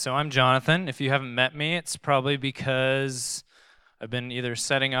So I'm Jonathan. If you haven't met me, it's probably because I've been either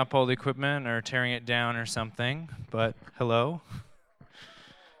setting up all the equipment or tearing it down or something. But hello.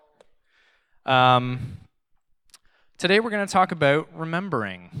 Um, Today we're going to talk about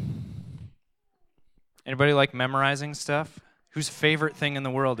remembering. Anybody like memorizing stuff? Whose favorite thing in the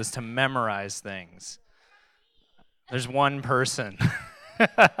world is to memorize things? There's one person.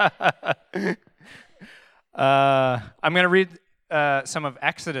 I'm going to read some of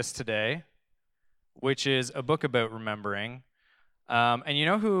Exodus today, which is a book about remembering. And you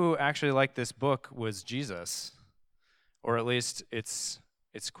know who actually liked this book was Jesus, or at least it's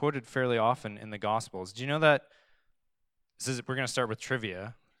quoted fairly often in the Gospels. Do you know that? We're going to start with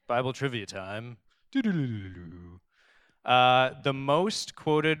trivia, Bible trivia time. The most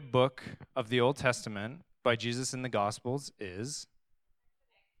quoted book of the Old Testament by Jesus in the Gospels is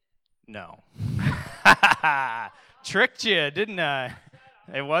no. Tricked you, didn't I?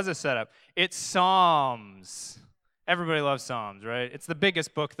 It was a setup. It's Psalms. Everybody loves Psalms, right? It's the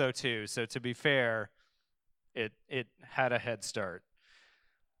biggest book, though, too. So to be fair, it had a head start.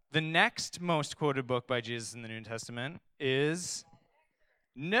 The next most quoted book by Jesus in the New Testament is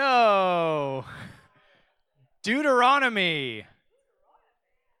no, Deuteronomy.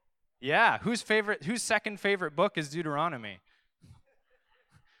 Yeah, whose second favorite book is Deuteronomy?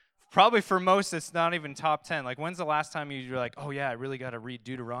 Probably for most, it's not even top 10. Like, when's the last time you're like, oh yeah, I really got to read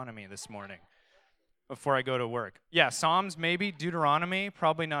Deuteronomy this morning before I go to work? Yeah, Psalms maybe, Deuteronomy,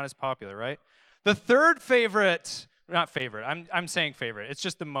 probably not as popular, right? The third favorite, not favorite, I'm saying favorite, it's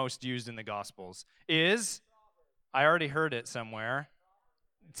just the most used in the Gospels, is, I already heard it somewhere,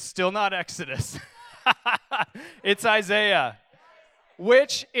 it's still not Exodus. It's Isaiah,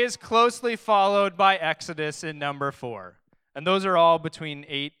 which is closely followed by Exodus in number 4. And those are all between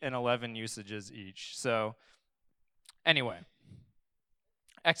 8 and 11 usages each. So anyway,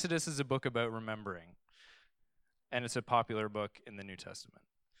 Exodus is a book about remembering, and it's a popular book in the New Testament.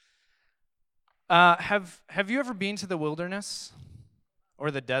 Have you ever been to the wilderness or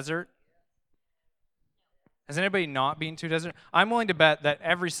the desert? Has anybody not been to a desert? I'm willing to bet that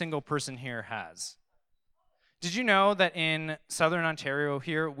every single person here has. Did you know that in southern Ontario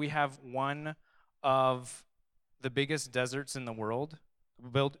here, we have one of the biggest deserts in the world,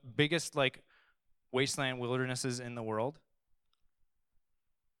 biggest like wasteland wildernesses in the world,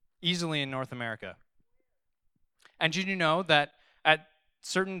 easily in North America. And did you know that at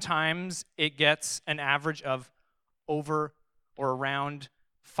certain times it gets an average of over or around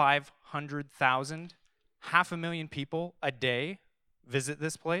 500,000, 500,000 people a day visit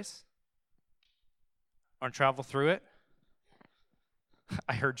this place or travel through it?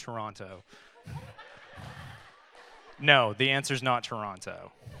 I heard Toronto. No, the answer's not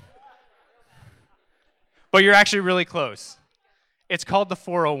Toronto. But you're actually really close. It's called the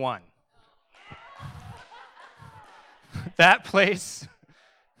 401. That place,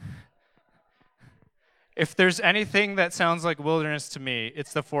 if there's anything that sounds like wilderness to me,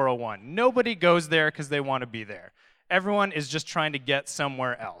 it's the 401. Nobody goes there because they want to be there. Everyone is just trying to get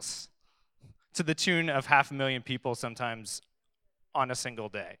somewhere else, to the tune of 500,000 people sometimes on a single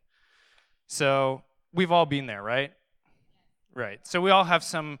day. So we've all been there, right? Right. So we all have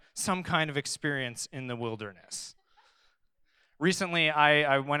some kind of experience in the wilderness. Recently,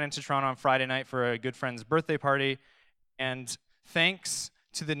 I went into Toronto on Friday night for a good friend's birthday party, and thanks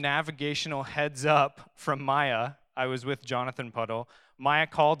to the navigational heads up from Maya, I was with Jonathan Puddle. Maya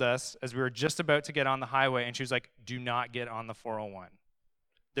called us as we were just about to get on the highway, and she was like, do not get on the 401.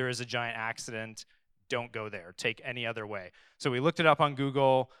 There is a giant accident. Don't go there. Take any other way. So we looked it up on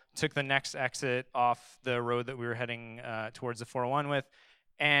Google, took the next exit off the road that we were heading towards the 401 with,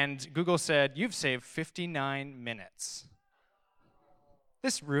 and Google said, you've saved 59 minutes.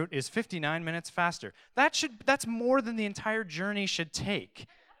 This route is 59 minutes faster. That's more than the entire journey should take.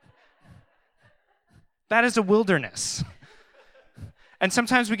 That is a wilderness. And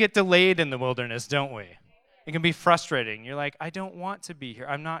sometimes we get delayed in the wilderness, don't we? It can be frustrating. You're like, I don't want to be here.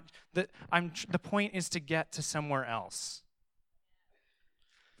 The point is to get to somewhere else.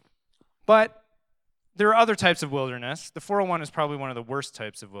 But there are other types of wilderness. The 401 is probably one of the worst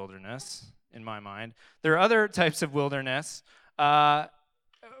types of wilderness, in my mind. There are other types of wilderness that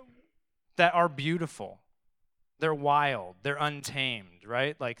are beautiful. They're wild. They're untamed,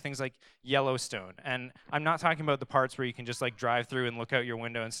 right? Like things like Yellowstone. And I'm not talking about the parts where you can just like drive through and look out your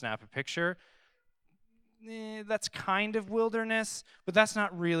window and snap a picture. That's kind of wilderness, but that's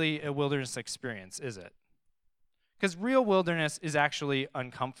not really a wilderness experience, is it? Because real wilderness is actually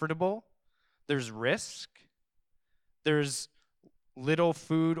uncomfortable. There's risk. There's little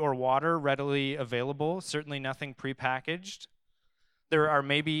food or water readily available, certainly nothing prepackaged. There are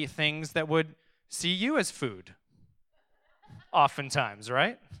maybe things that would see you as food, oftentimes,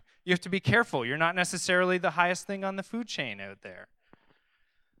 right? You have to be careful. You're not necessarily the highest thing on the food chain out there.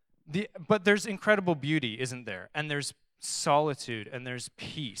 But there's incredible beauty, isn't there? And there's solitude, and there's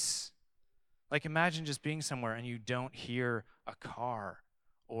peace. Like, imagine just being somewhere and you don't hear a car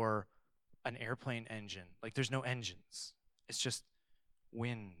or an airplane engine. Like, there's no engines. It's just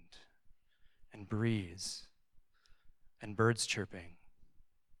wind and breeze and birds chirping.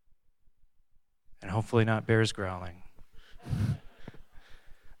 And hopefully not bears growling.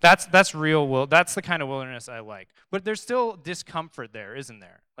 That's real. That's the kind of wilderness I like. But there's still discomfort there, isn't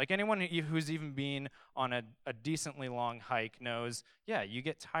there? Like, anyone who's even been on a decently long hike knows, yeah, you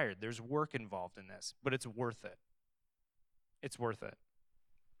get tired. There's work involved in this, but it's worth it. It's worth it.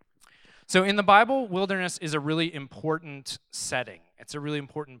 So in the Bible, wilderness is a really important setting. It's a really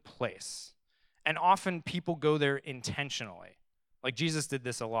important place. And often people go there intentionally. Like, Jesus did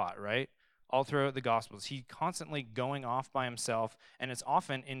this a lot, right? All throughout the Gospels. He's constantly going off by himself, and it's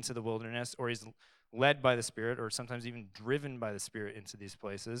often into the wilderness, or he's led by the Spirit, or sometimes even driven by the Spirit into these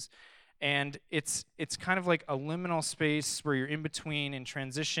places. And it's kind of like a liminal space where you're in between, in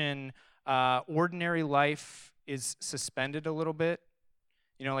transition. Ordinary life is suspended a little bit.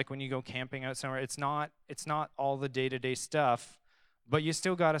 You know, like when you go camping out somewhere, it's not all the day-to-day stuff, but you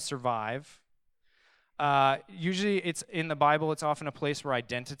still got to survive. Usually it's in the Bible, it's often a place where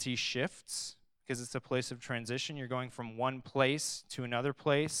identity shifts because it's a place of transition. You're going from one place to another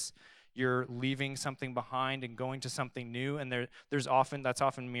place. You're leaving something behind and going to something new. And that's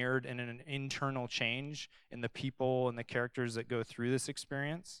often mirrored in an internal change in the people and the characters that go through this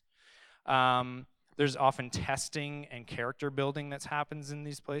experience. There's often testing and character building that happens in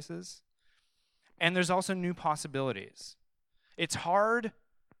these places. And there's also new possibilities. It's hard,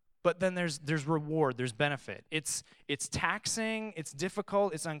 but then there's reward, there's benefit. It's taxing, it's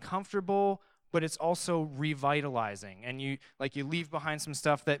difficult, it's uncomfortable, but it's also revitalizing. And you leave behind some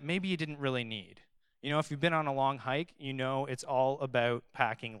stuff that maybe you didn't really need. You know, if you've been on a long hike, you know it's all about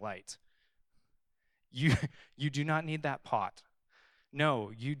packing light. You do not need that pot.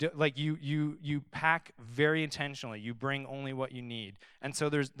 No, you pack very intentionally. You bring only what you need. And so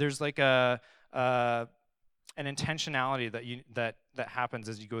there's like an intentionality that happens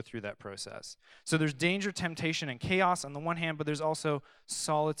as you go through that process. So there's danger, temptation, and chaos on the one hand, but there's also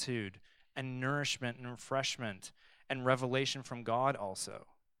solitude and nourishment and refreshment and revelation from God also.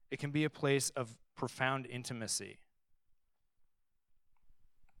 It can be a place of profound intimacy.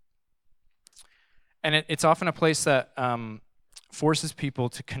 And it's often a place that forces people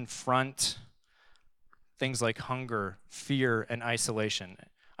to confront things like hunger, fear, and isolation.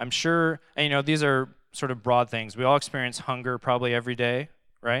 I'm sure, and these are sort of broad things. We all experience hunger probably every day,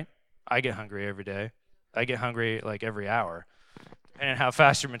 right? I get hungry every day. I get hungry like every hour, depending on how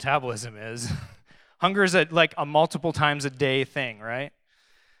fast your metabolism is. Hunger is like a multiple times a day thing, right?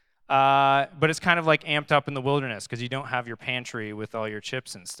 But it's kind of like amped up in the wilderness because you don't have your pantry with all your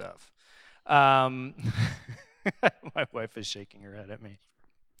chips and stuff. My wife is shaking her head at me.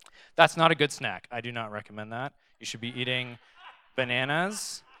 That's not a good snack. I do not recommend that. You should be eating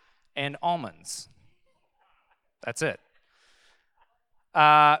bananas and almonds. That's it.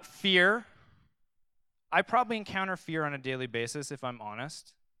 Fear. I probably encounter fear on a daily basis, if I'm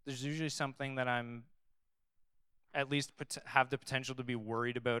honest. There's usually something that I'm at least have the potential to be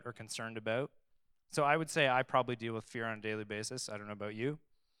worried about or concerned about. So I would say I probably deal with fear on a daily basis. I don't know about you.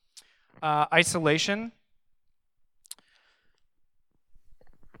 Isolation.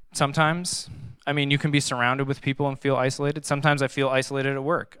 Sometimes. I mean, you can be surrounded with people and feel isolated. Sometimes I feel isolated at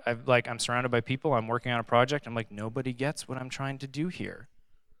work. I'm surrounded by people. I'm working on a project. I'm like, nobody gets what I'm trying to do here.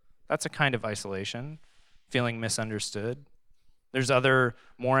 That's a kind of isolation, feeling misunderstood. There's other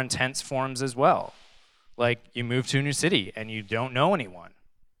more intense forms as well. Like you move to a new city and you don't know anyone.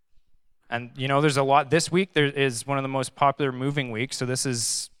 And there's a lot. This week there is one of the most popular moving weeks. So this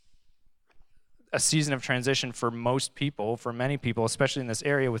is a season of transition for most people, for many people, especially in this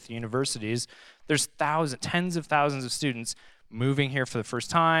area with the universities. There's tens of thousands of students moving here for the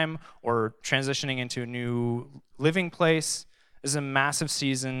first time or transitioning into a new living place. This is a massive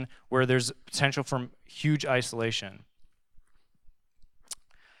season where there's potential for huge isolation.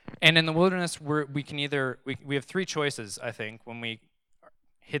 And in the wilderness, we have three choices, I think, when we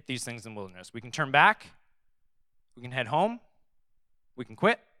hit these things in the wilderness. We can turn back, we can head home, we can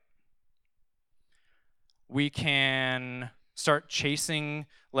quit. We can start chasing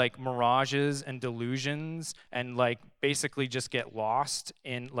like mirages and delusions and like basically just get lost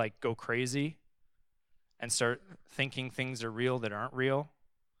in like go crazy and start thinking things are real that aren't real.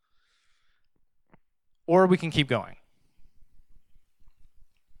 Or we can keep going.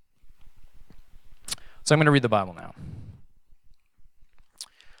 So I'm going to read the Bible now.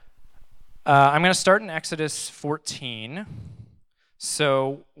 I'm going to start in Exodus 14.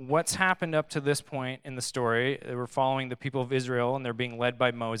 So what's happened up to this point in the story, we're following the people of Israel, and they're being led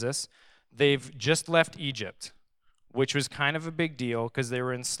by Moses. They've just left Egypt, which was kind of a big deal because they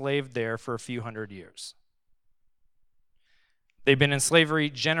were enslaved there for a few hundred years. They've been in slavery,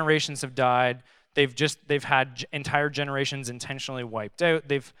 generations have died. They've had entire generations intentionally wiped out.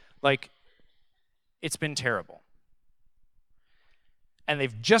 It's been terrible. And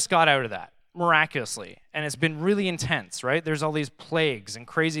they've just got out of that, miraculously. And it's been really intense, right? There's all these plagues and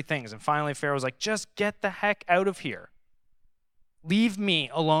crazy things. And finally, Pharaoh's like, just get the heck out of here. Leave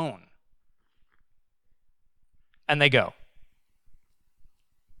me alone. And they go.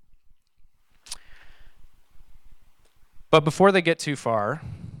 But before they get too far,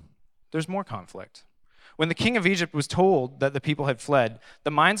 there's more conflict. When the king of Egypt was told that the people had fled,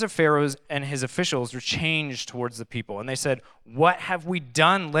 the minds of Pharaoh and his officials were changed towards the people. And they said, "What have we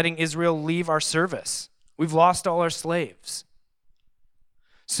done letting Israel leave our service? We've lost all our slaves."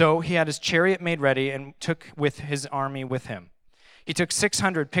 So he had his chariot made ready and took with his army with him. He took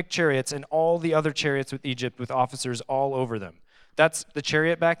 600 picked chariots and all the other chariots with Egypt with officers all over them. The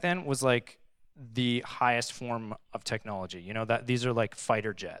chariot back then was like the highest form of technology. You know, that these are like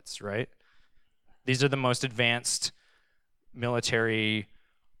fighter jets, right? These are the most advanced military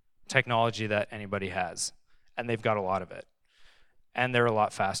technology that anybody has, and they've got a lot of it. And they're a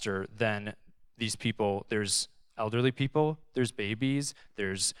lot faster than these people. There's elderly people, there's babies,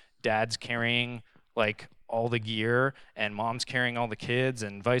 there's dads carrying like all the gear, and moms carrying all the kids,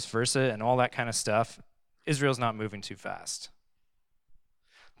 and vice versa, and all that kind of stuff. Israel's not moving too fast.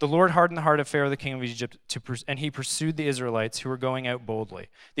 The Lord hardened the heart of Pharaoh, the king of Egypt, and he pursued the Israelites who were going out boldly.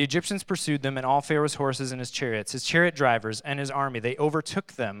 The Egyptians pursued them, and all Pharaoh's horses and his chariots, his chariot drivers, and his army. They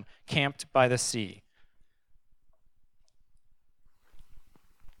overtook them, camped by the sea.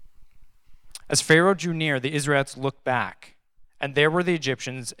 As Pharaoh drew near, the Israelites looked back, and there were the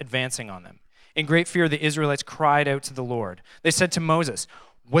Egyptians advancing on them. In great fear, the Israelites cried out to the Lord. They said to Moses,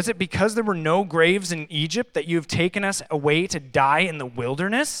 "Was it because there were no graves in Egypt that you have taken us away to die in the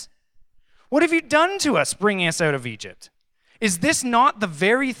wilderness? What have you done to us, bringing us out of Egypt? Is this not the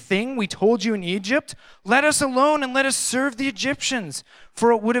very thing we told you in Egypt? Let us alone and let us serve the Egyptians,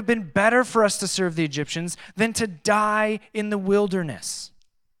 for it would have been better for us to serve the Egyptians than to die in the wilderness."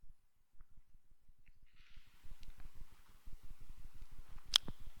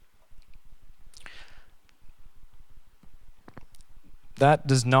 That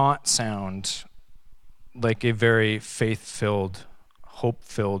does not sound like a very faith-filled,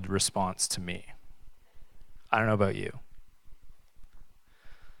 hope-filled response to me. I don't know about you.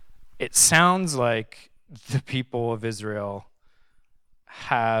 It sounds like the people of Israel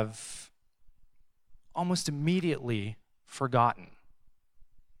have almost immediately forgotten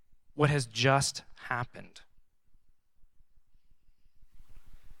what has just happened.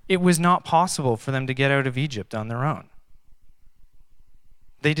 It was not possible for them to get out of Egypt on their own.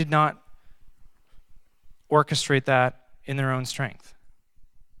 They did not orchestrate that in their own strength.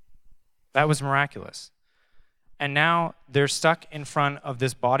 That was miraculous. And now they're stuck in front of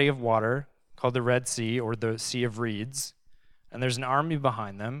this body of water called the Red Sea, or the Sea of Reeds, and there's an army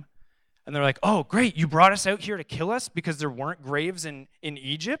behind them. And they're like, "Oh, great, you brought us out here to kill us because there weren't graves in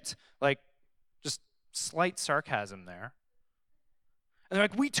Egypt?" Like, just slight sarcasm there. And they're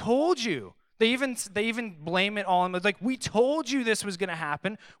like, "We told you." They even blame it all on, like, "We told you this was going to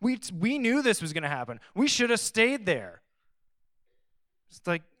happen. We knew this was going to happen. We should have stayed there." It's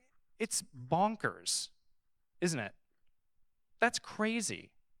like, it's bonkers, isn't it? That's crazy.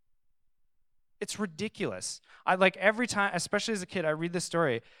 It's ridiculous. I like every time, especially as a kid, I read this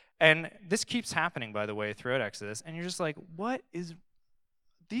story, and this keeps happening, by the way, throughout Exodus, and you're just like,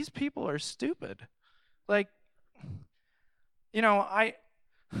 these people are stupid. Like, you know,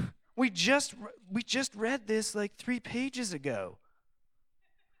 we just read this like 3 pages ago.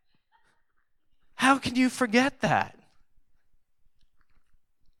 How can you forget that?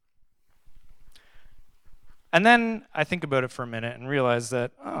 And then I think about it for a minute and realize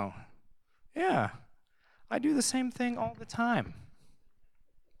that, oh, yeah, I do the same thing all the time.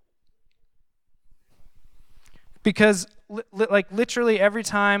 Because literally every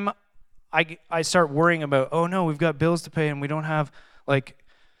time I start worrying about, oh no, we've got bills to pay and we don't have, like,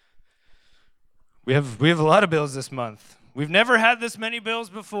 we have a lot of bills this month. We've never had this many bills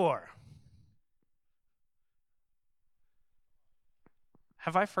before.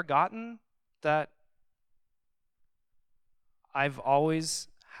 Have I forgotten that I've always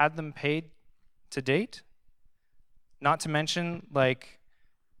had them paid to date? Not to mention, like,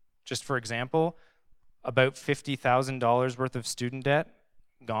 just for example, about $50,000 worth of student debt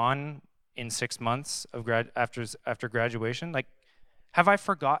gone in 6 months of after graduation. Like, have I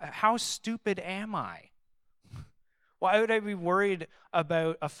forgot? How stupid am I? Why would I be worried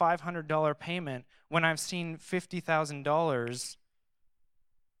about a $500 payment when I've seen $50,000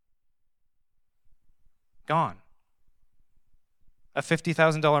 gone? A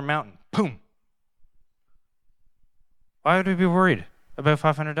 $50,000 mountain, boom. Why would I be worried about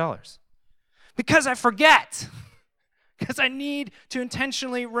 $500? Because I forget. Because I need to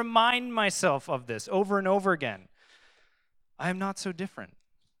intentionally remind myself of this over and over again. I am not so different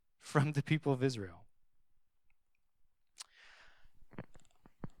from the people of Israel.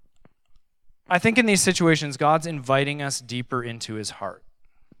 I think in these situations, God's inviting us deeper into his heart.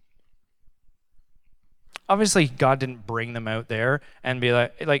 Obviously, God didn't bring them out there and be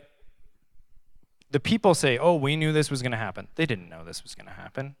like, the people say, oh, we knew this was going to happen. They didn't know this was going to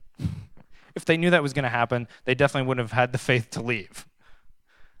happen. If they knew that was going to happen, they definitely wouldn't have had the faith to leave.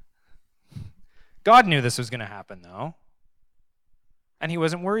 God knew this was going to happen, though, and he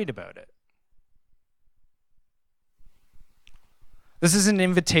wasn't worried about it. This is an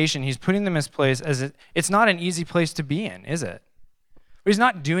invitation. He's putting them in this place it's not an easy place to be in, is it? But he's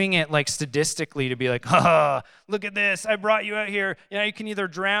not doing it like sadistically to be like, look at this, I brought you out here. You know, you can either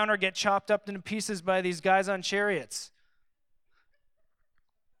drown or get chopped up into pieces by these guys on chariots.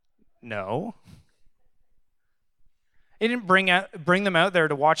 No. He didn't bring them out there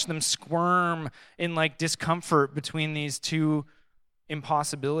to watch them squirm in like discomfort between these two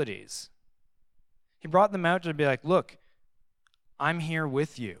impossibilities. He brought them out to be like, look, I'm here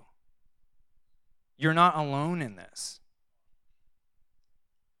with you. You're not alone in this.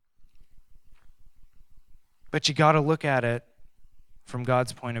 But you got to look at it from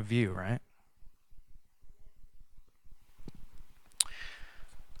God's point of view, right?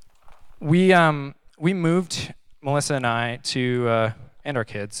 We moved, Melissa and I, to and our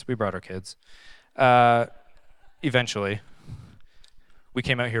kids. We brought our kids. Eventually, we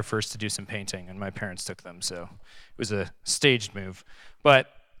came out here first to do some painting, and my parents took them, so it was a staged move.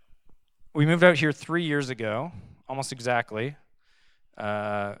 But we moved out here 3 years ago, almost exactly,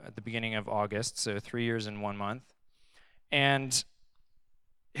 at the beginning of August, so 3 years and 1 month. And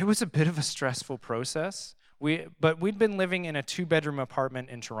it was a bit of a stressful process. But we'd been living in a 2-bedroom apartment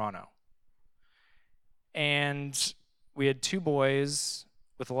in Toronto. And we had 2 boys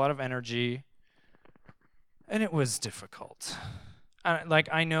with a lot of energy, and it was difficult.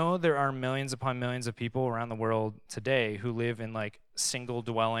 I know there are millions upon millions of people around the world today who live in like single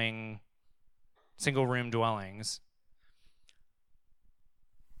room dwellings.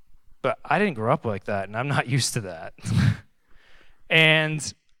 But I didn't grow up like that, and I'm not used to that.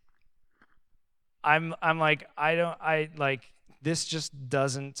 And I'm like, this just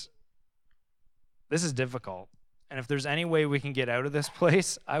doesn't, this is difficult. And if there's any way we can get out of this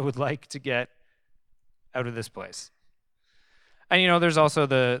place, I would like to get out of this place. And, you know, there's also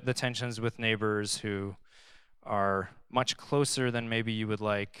the tensions with neighbors who are much closer than maybe you would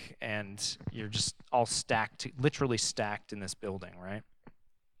like, and you're just all stacked, literally stacked in this building, right?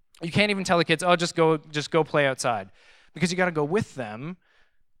 You can't even tell the kids, oh, just go play outside, because you got to go with them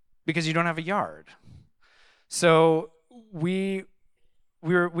because you don't have a yard. So we'd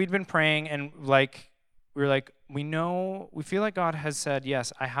been praying, and we feel like God has said,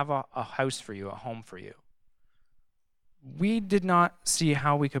 yes, I have a house for you, a home for you. We did not see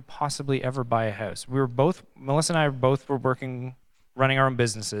how we could possibly ever buy a house. Melissa and I were working, running our own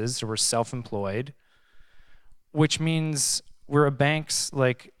businesses, so we're self-employed, which means we're a bank's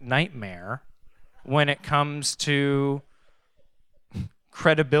like nightmare when it comes to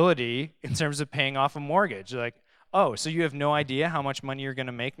credibility in terms of paying off a mortgage. Like, oh, so you have no idea how much money you're going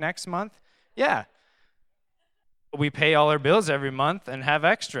to make next month? Yeah. We pay all our bills every month and have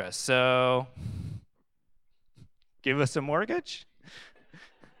extra, so give us a mortgage?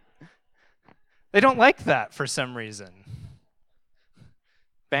 They don't like that for some reason.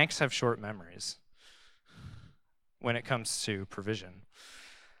 Banks have short memories when it comes to provision.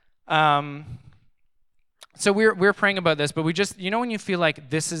 So we're praying about this, but we just, you know, when you feel like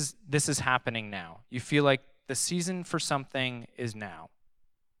this is happening now, you feel like the season for something is now.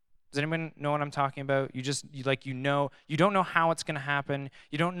 Does anyone know what I'm talking about? You don't know how it's going to happen.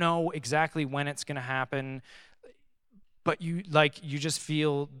 You don't know exactly when it's going to happen, but you just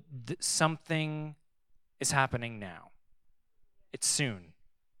feel something is happening now. It's soon.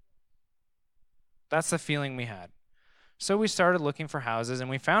 That's the feeling we had. So we started looking for houses, and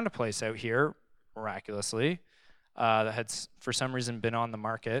we found a place out here, miraculously, that had for some reason been on the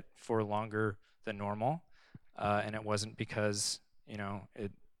market for longer than normal, and it wasn't because, you know,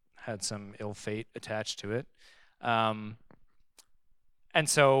 it had some ill fate attached to it. And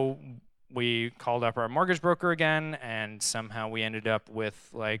so we called up our mortgage broker again, and somehow we ended up with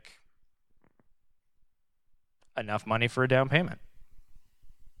like enough money for a down payment,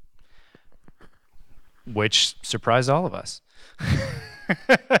 which surprised all of us.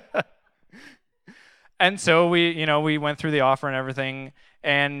 And so we went through the offer and everything,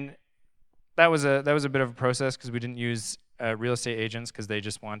 and that was a bit of a process because we didn't use real estate agents because they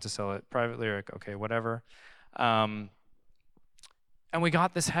just wanted to sell it privately. Or like, okay, whatever. And we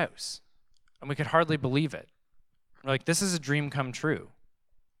got this house, and we could hardly believe it. We're like, this is a dream come true.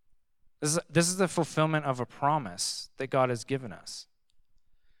 This is the fulfillment of a promise that God has given us.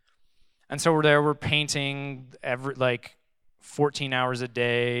 And so we're painting every 14 hours a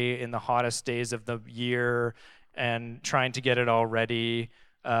day in the hottest days of the year and trying to get it all ready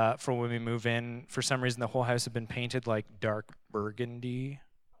for when we move in. For some reason, the whole house had been painted like dark burgundy.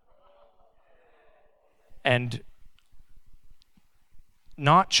 And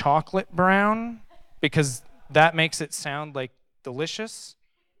not chocolate brown, because that makes it sound like delicious,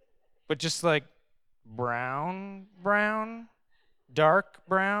 but just like brown, dark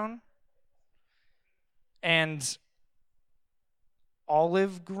brown, and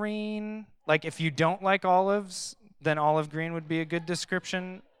olive green. Like if you don't like olives, then olive green would be a good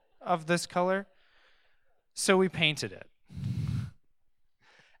description of this color. So we painted it.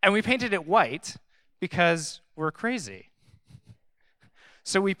 And we painted it white because we're crazy.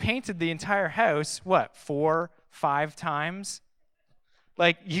 So we painted the entire house, 4, 5 times?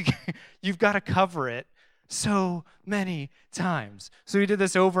 Like you've got to cover it so many times. So we did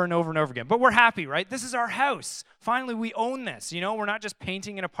this over and over and over again. But we're happy, right? This is our house. Finally, we own this. We're not just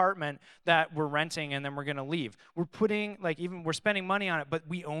painting an apartment that we're renting and then we're going to leave. We're putting, we're spending money on it, but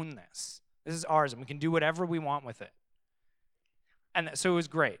we own this. This is ours, and we can do whatever we want with it. And so it was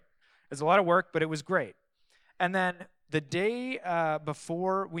great. It was a lot of work, but it was great. And then the day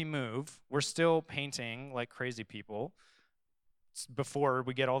before we move, we're still painting like crazy people before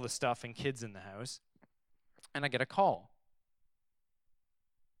we get all the stuff and kids in the house. And I get a call.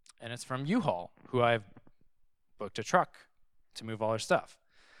 And it's from U-Haul, who I've booked a truck to move all our stuff.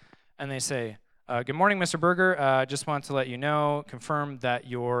 And they say, good morning, Mr. Berger. Just want to let you know, confirm that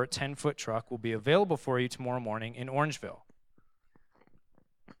your 10-foot truck will be available for you tomorrow morning in Orangeville.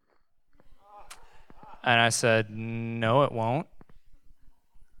 And I said, no, it won't,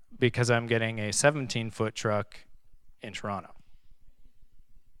 because I'm getting a 17-foot truck in Toronto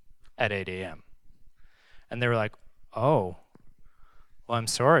at 8 a.m. And they were like, oh, well, I'm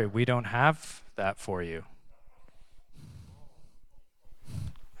sorry, we don't have that for you.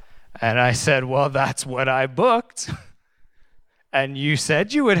 And I said, well, that's what I booked. And you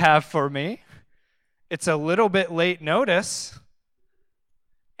said you would have for me. It's a little bit late notice.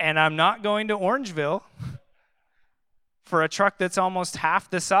 And I'm not going to Orangeville for a truck that's almost half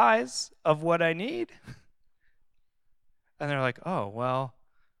the size of what I need. And they're like, oh, well,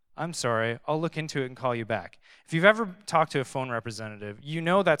 I'm sorry. I'll look into it and call you back. If you've ever talked to a phone representative, you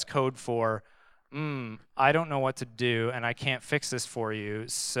know that's code for, I don't know what to do, and I can't fix this for you,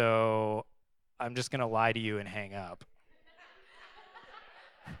 so I'm just going to lie to you and hang up.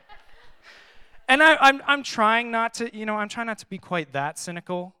 And I'm trying not to, I'm trying not to be quite that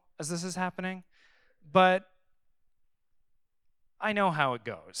cynical as this is happening, but I know how it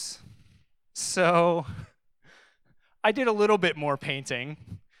goes. So I did a little bit more painting,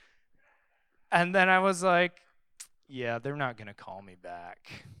 and then I was like, yeah, they're not going to call me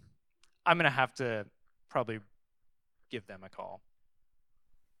back. I'm going to have to probably give them a call.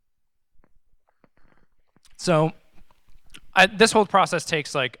 So this whole process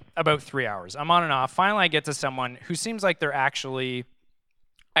takes about 3 hours. I'm on and off. Finally, I get to someone who seems like they're actually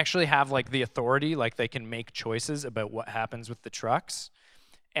have the authority, they can make choices about what happens with the trucks,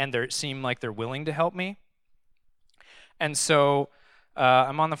 and they seem like they're willing to help me. And so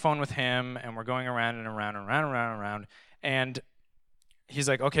I'm on the phone with him, and we're going around and around and around and around and around, and he's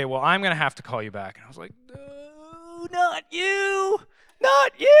like, okay, well, I'm going to have to call you back. And I was like, no, not you,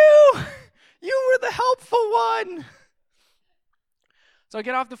 not you. You were the helpful one. So I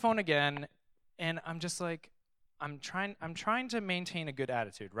get off the phone again, and I'm just like, I'm trying to maintain a good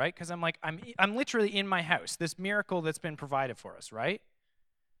attitude, right? Because I'm literally in my house, this miracle that's been provided for us, right?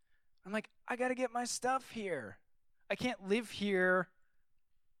 I'm like, I got to get my stuff here. I can't live here,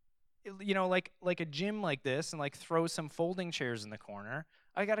 like a gym like this and throw some folding chairs in the corner.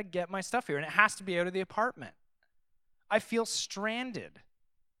 I got to get my stuff here, and it has to be out of the apartment. I feel stranded.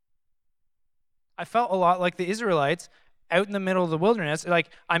 I felt a lot like the Israelites out in the middle of the wilderness.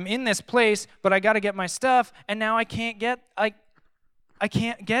 I'm in this place, but I got to get my stuff, and now I can't get, I I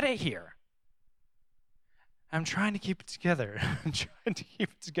can't get it here. I'm trying to keep it together. I'm trying to keep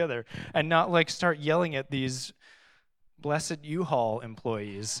it together and not like start yelling at these blessed U-Haul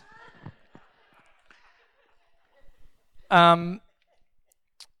employees. And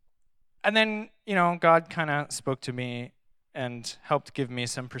then, God kind of spoke to me and helped give me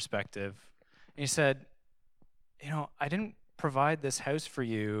some perspective. And he said, I didn't provide this house for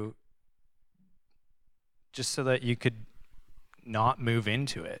you just so that you could not move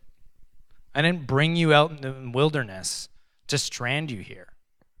into it. I didn't bring you out in the wilderness to strand you here.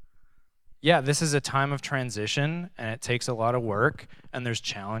 Yeah, this is a time of transition, and it takes a lot of work, and there's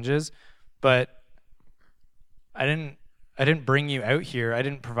challenges, but I didn't bring you out here. I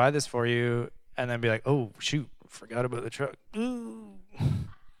didn't provide this for you, and then be like, oh, shoot, forgot about the truck. Ooh,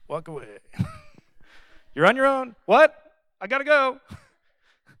 walk away. You're on your own. What? I gotta go.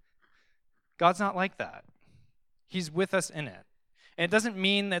 God's not like that. He's with us in it. And it doesn't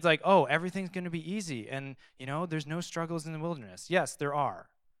mean that it's like, oh, everything's going to be easy and, there's no struggles in the wilderness. Yes, there are.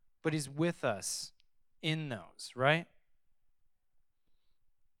 But he's with us in those, right?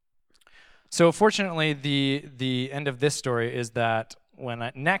 So fortunately, the end of this story is that when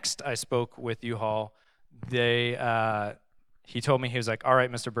I spoke with U-Haul, he told me, he was like, all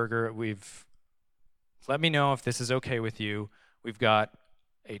right, Mr. Berger, let me know if this is okay with you. We've got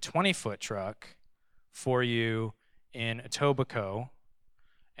a 20-foot truck for you in Etobicoke,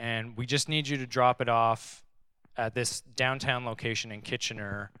 and we just need you to drop it off at this downtown location in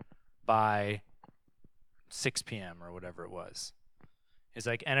Kitchener by 6 p.m. or whatever it was. It's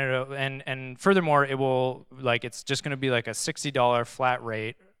like, and furthermore, it will, it's just going to be like a $60 flat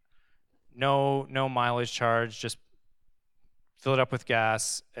rate, no mileage charge, just fill it up with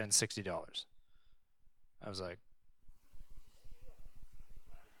gas and $60. I was like,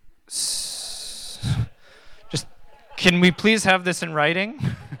 can we please have this in writing?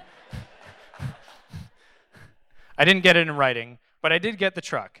 I didn't get it in writing, but I did get the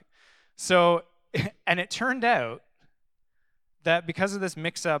truck. So, and it turned out that because of this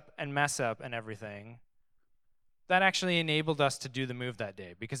mix-up and mess-up and everything, that actually enabled us to do the move that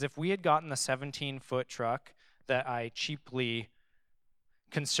day. Because if we had gotten the 17-foot truck that I cheaply,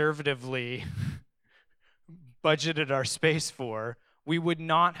 conservatively budgeted our space for, we would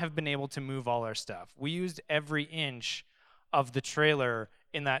not have been able to move all our stuff. We used every inch of the trailer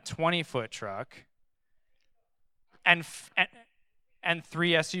in that 20-foot truck and 3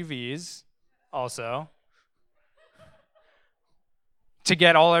 SUVs also to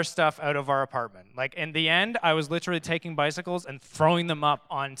get all our stuff out of our apartment. Like, in the end, I was literally taking bicycles and throwing them up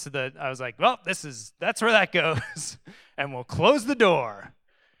onto I was like, well, that's where that goes, and we'll close the door.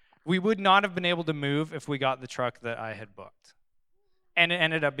 We would not have been able to move if we got the truck that I had booked. And it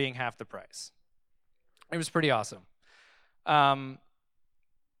ended up being half the price. It was pretty awesome.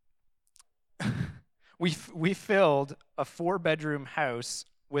 We filled a 4-bedroom house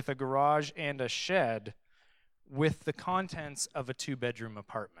with a garage and a shed with the contents of a 2-bedroom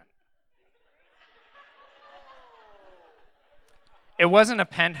apartment. It wasn't a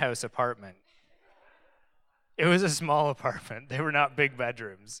penthouse apartment. It was a small apartment. They were not big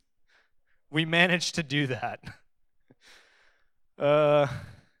bedrooms. We managed to do that.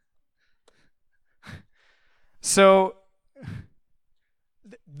 So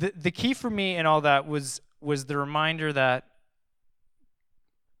the key for me in all that was the reminder that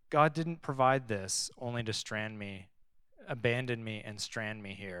God didn't provide this only to abandon me and strand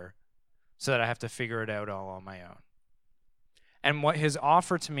me here so that I have to figure it out all on my own. And what his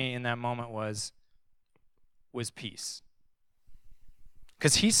offer to me in that moment was peace.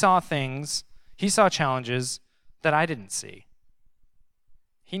 Because he saw challenges that I didn't see.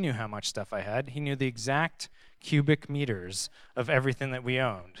 He knew how much stuff I had. He knew the exact cubic meters of everything that we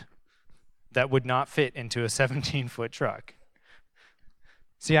owned that would not fit into a 17-foot truck.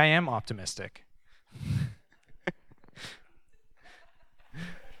 See, I am optimistic.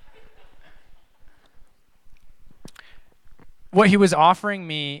 What he was offering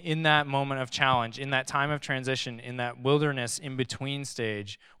me in that moment of challenge, in that time of transition, in that wilderness in-between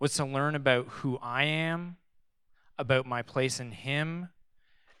stage, was to learn about who I am, about my place in him,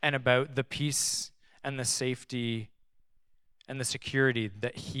 and about the peace and the safety and the security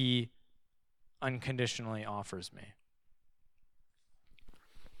that he unconditionally offers me.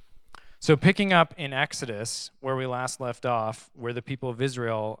 So picking up in Exodus, where we last left off, where the people of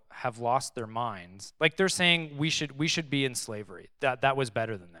Israel have lost their minds, like they're saying we should be in slavery. That was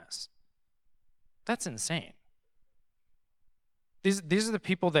better than this. That's insane. These are the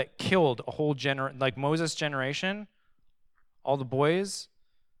people that killed a whole like Moses' generation, all the boys.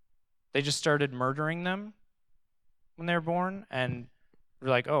 They just started murdering them when they were born, and We're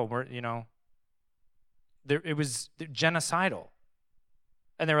like, oh, it was genocidal.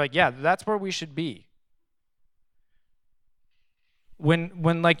 And they're like, yeah, that's where we should be.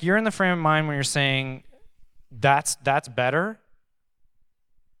 When like you're in the frame of mind when you're saying that's better,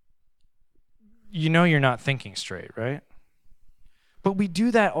 you're not thinking straight, right? But we do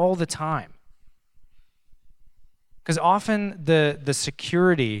that all the time. Because often the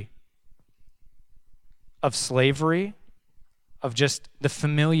security of slavery, of just the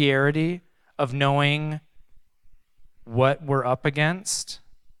familiarity of knowing what we're up against,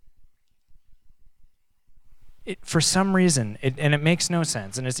 for some reason, and it makes no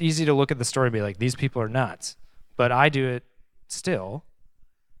sense, and it's easy to look at the story and be like, these people are nuts, but I do it still.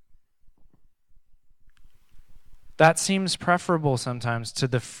 That seems preferable sometimes to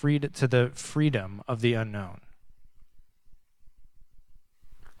the freedom of the unknown.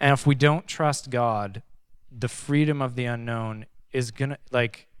 And if we don't trust God, the freedom of the unknown is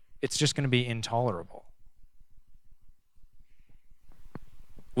it's just gonna be intolerable.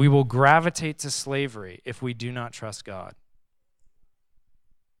 We will gravitate to slavery if we do not trust God.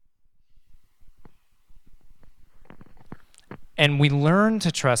 And we learn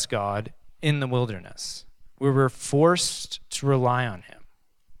to trust God in the wilderness, where we're forced to rely on him.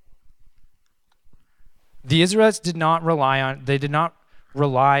 The Israelites did not rely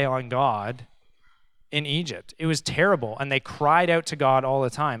on God in Egypt. It was terrible, and they cried out to God all the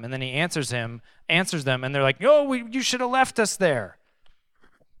time. And then he answers them, and they're like, "No, you should have left us there."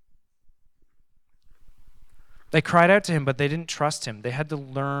 They cried out to him, but they didn't trust him. They had to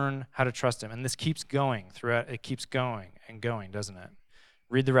learn how to trust him. And this keeps going throughout. It keeps going and going, doesn't it?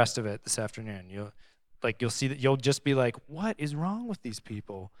 Read the rest of it this afternoon. You'll see that you'll just be like, what is wrong with these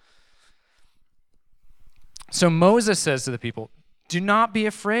people? So Moses says to the people, do not be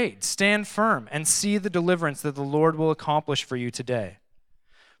afraid. Stand firm and see the deliverance that the Lord will accomplish for you today.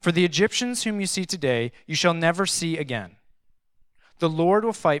 For the Egyptians whom you see today, you shall never see again. The Lord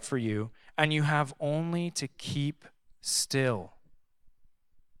will fight for you, and you have only to keep still.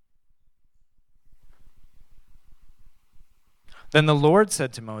 Then the Lord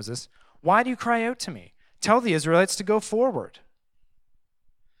said to Moses, why do you cry out to me? Tell the Israelites to go forward.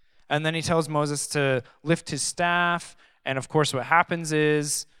 And then he tells Moses to lift his staff, and of course what happens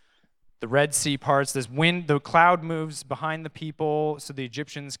is the Red Sea parts, the cloud moves behind the people so the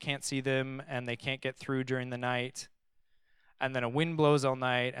Egyptians can't see them and they can't get through during the night. And then a wind blows all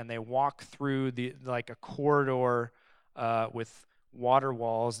night, and they walk through a corridor with water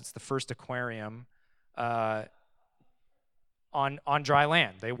walls. It's the first aquarium on dry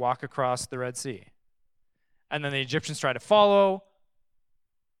land. They walk across the Red Sea. And then the Egyptians try to follow.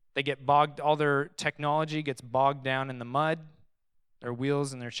 They get bogged, all their technology gets bogged down in the mud, their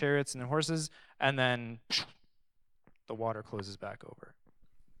wheels and their chariots and their horses, and then the water closes back over.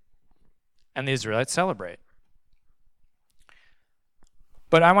 And the Israelites celebrate.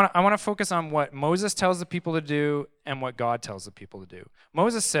 But I want to focus on what Moses tells the people to do and what God tells the people to do.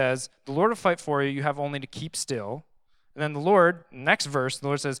 Moses says, the Lord will fight for you, you have only to keep still. And then the Lord, next verse, the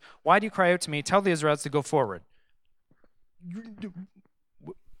Lord says, why do you cry out to me? Tell the Israelites to go forward.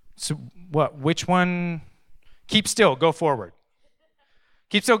 So what? Which one? Keep still, go forward.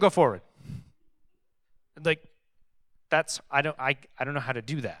 Keep still, go forward. Like, I don't know how to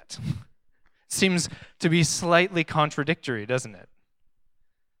do that. Seems to be slightly contradictory, doesn't it?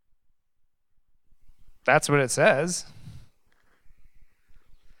 That's what it says.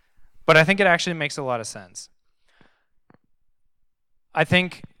 But I think it actually makes a lot of sense. I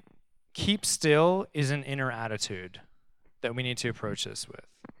think keep still is an inner attitude that we need to approach this with.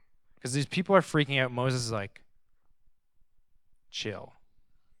 Because these people are freaking out. Moses is like, chill.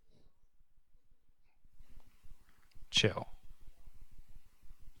 Chill.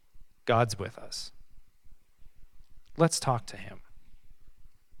 God's with us. Let's talk to him.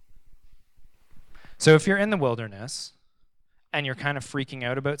 So if you're in the wilderness and you're kind of freaking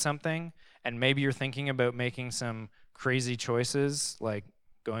out about something, and maybe you're thinking about making some crazy choices, like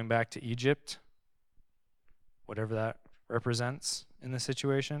going back to Egypt, whatever that represents in the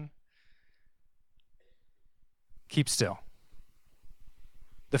situation, keep still.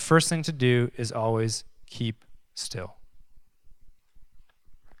 The first thing to do is always keep still.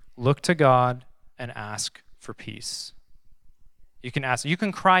 Look to God and ask for peace. You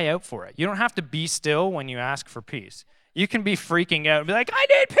can cry out for it. You don't have to be still when you ask for peace. You can be freaking out and be like, I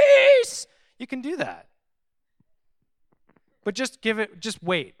need peace. You can do that. But just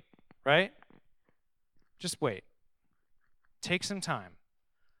wait, right? Just wait. Take some time.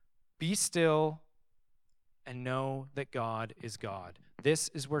 Be still and know that God is God. This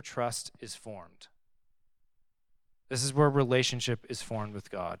is where trust is formed. This is where relationship is formed with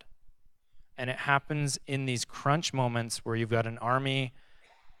God. And it happens in these crunch moments where you've got an army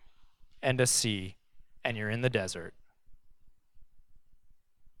and a sea, and you're in the desert.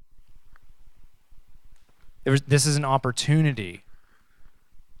 This is an opportunity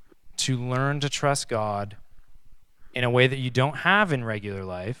to learn to trust God in a way that you don't have in regular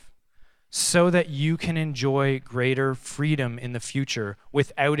life, so that you can enjoy greater freedom in the future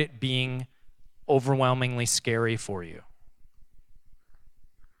without it being overwhelmingly scary for you.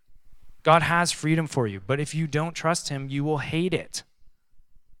 God has freedom for you, but if you don't trust him, you will hate it.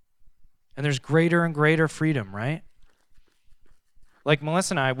 And there's greater and greater freedom, right? Like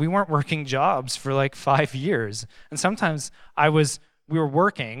Melissa and I, we weren't working jobs for like 5 years. And sometimes we were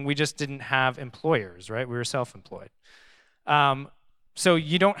working, we just didn't have employers, right? We were self-employed. So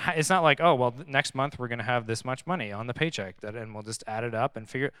you don't. It's not like, oh well, next month we're going to have this much money on the paycheck, and we'll just add it up and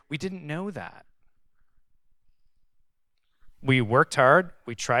figure. We didn't know that. We worked hard.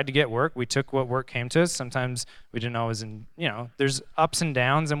 We tried to get work. We took what work came to us. Sometimes we didn't always. There's ups and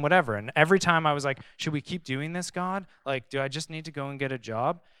downs and whatever. And every time I was like, should we keep doing this, God? Like, do I just need to go and get a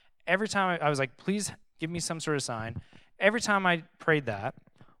job? Every time I was like, please give me some sort of sign. Every time I prayed that,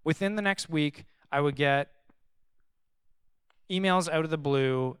 within the next week, I would get emails out of the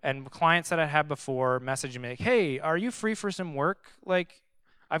blue, and clients that I had before messaging me like, hey, are you free for some work? Like,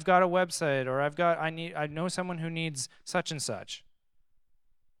 I've got a website, or I know someone who needs such and such.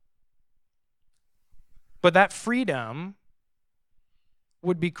 But that freedom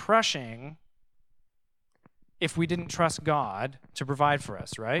would be crushing if we didn't trust God to provide for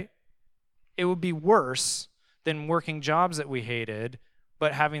us, right? It would be worse than working jobs that we hated,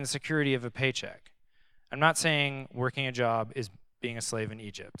 but having the security of a paycheck. I'm not saying working a job is being a slave in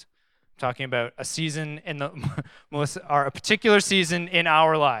Egypt. I'm talking about a season a particular season in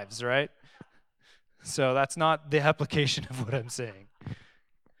our lives, right? So that's not the application of what I'm saying.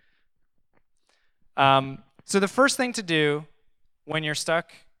 So the first thing to do when you're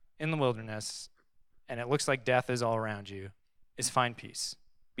stuck in the wilderness and it looks like death is all around you is find peace.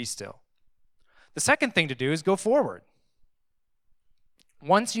 Be still. The second thing to do is go forward.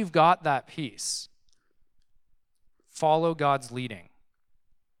 Once you've got that peace, follow God's leading.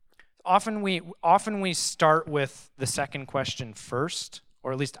 Often we start with the second question first,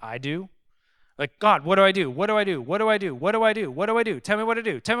 or at least I do. Like, God, what do I do? What do I do? What do I do? What do I do? What do I do? Tell me what to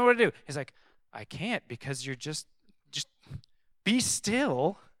do. Tell me what to do. He's like, I can't, because you're just be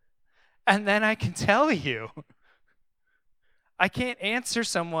still, and then I can tell you. I can't answer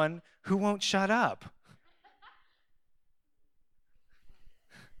someone who won't shut up.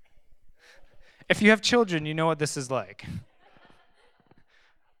 If you have children, you know what this is like.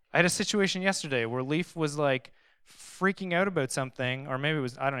 I had a situation yesterday where Leaf was like freaking out about something, or maybe it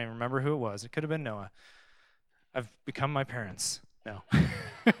was, I don't even remember who it was. It could have been Noah. I've become my parents. No.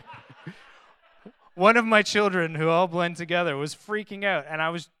 One of my children, who all blend together, was freaking out, and I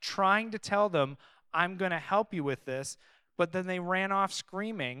was trying to tell them, I'm going to help you with this, but then they ran off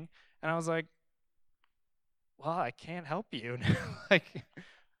screaming, and I was like, well, I can't help you. Like,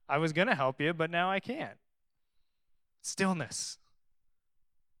 I was going to help you, but now I can't. Stillness.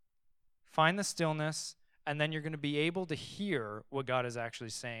 Find the stillness, and then you're going to be able to hear what God is actually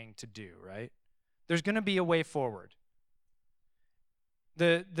saying to do, right? There's going to be a way forward.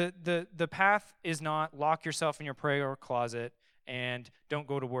 The path is not lock yourself in your prayer closet and don't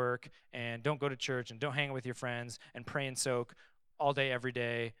go to work and don't go to church and don't hang out with your friends and pray and soak all day, every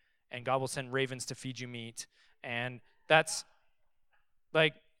day, and God will send ravens to feed you meat. And that's,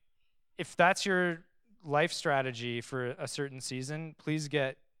 like, if that's your life strategy for a certain season, please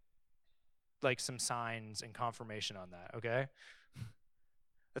get, like, some signs and confirmation on that, okay?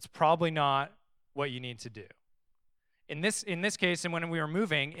 That's probably not what you need to do. In this case, and when we were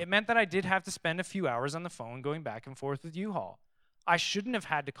moving, it meant that I did have to spend a few hours on the phone going back and forth with U-Haul. I shouldn't have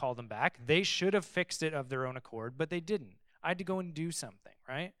had to call them back. They should have fixed it of their own accord, but they didn't. I had to go and do something,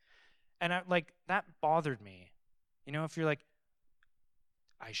 right? And that bothered me. You know, if you're like,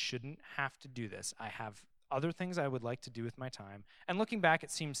 I shouldn't have to do this. I have other things I would like to do with my time. And looking back,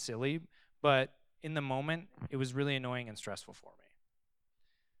 it seems silly, but in the moment, it was really annoying and stressful for me.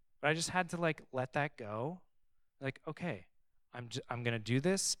 But I just had to, like, let that go. Like, okay, I'm going to do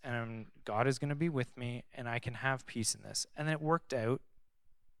this, and God is going to be with me, and I can have peace in this. And it worked out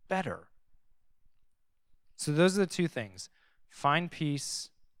better. So those are the two things. Find peace,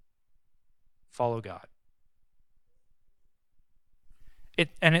 follow God.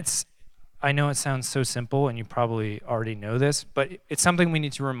 I know it sounds so simple, and you probably already know this, but it's something we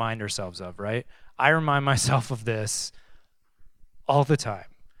need to remind ourselves of, right? I remind myself of this all the time.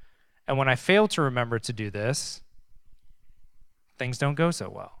 And when I fail to remember to do this, things don't go so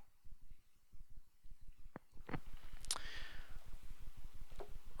well.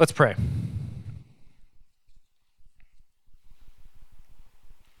 Let's pray.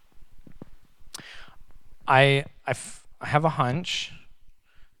 I have a hunch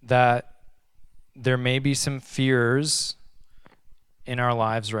that there may be some fears in our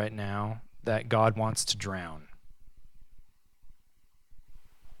lives right now that God wants to drown.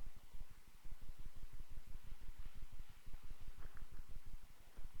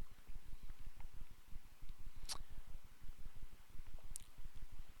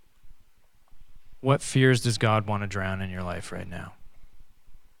 What fears does God want to drown in your life right now?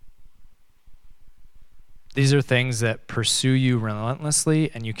 These are things that pursue you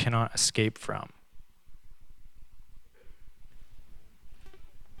relentlessly and you cannot escape from.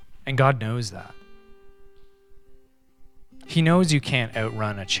 And God knows that. He knows you can't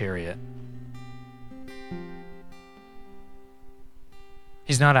outrun a chariot.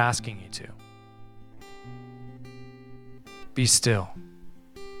 He's not asking you to. Be still.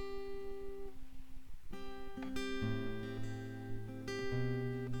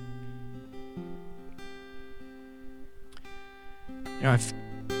 You know,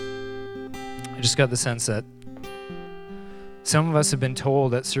 I just got the sense that some of us have been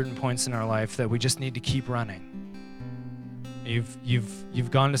told at certain points in our life that we just need to keep running. You've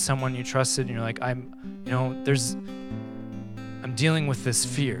gone to someone you trusted and you're like, I'm dealing with this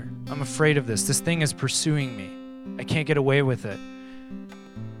fear. I'm afraid of this. This thing is pursuing me. I can't get away with it.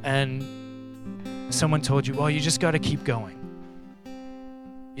 And someone told you, well, you just got to keep going.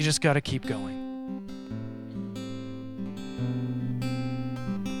 You just got to keep going.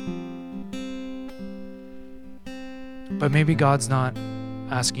 But maybe God's not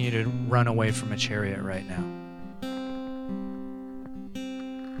asking you to run away from a chariot right now.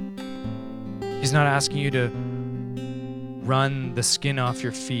 He's not asking you to run the skin off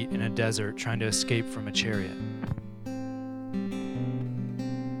your feet in a desert trying to escape from a chariot.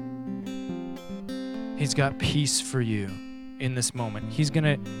 He's got peace for you in this moment. He's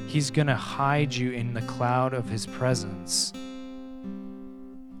gonna hide you in the cloud of his presence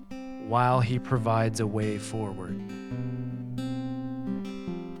while he provides a way forward.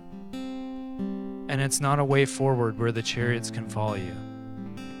 And it's not a way forward where the chariots can follow you.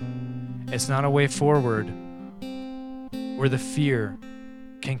 It's not a way forward where the fear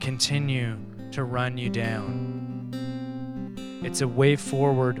can continue to run you down. It's a way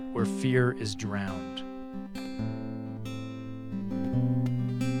forward where fear is drowned.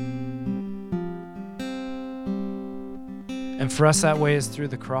 And for us, that way is through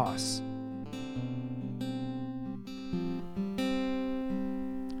the cross.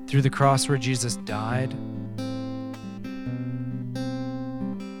 Through the cross where Jesus died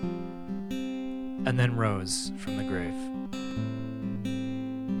and then rose from the grave.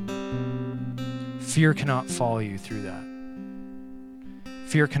 Fear cannot follow you through that.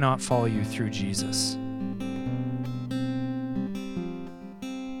 Fear cannot follow you through Jesus.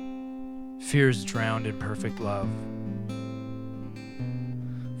 Fear is drowned in perfect love.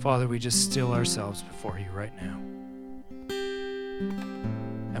 Father, we just still ourselves before you right now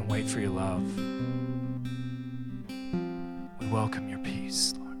and wait for your love. We welcome your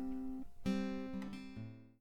peace.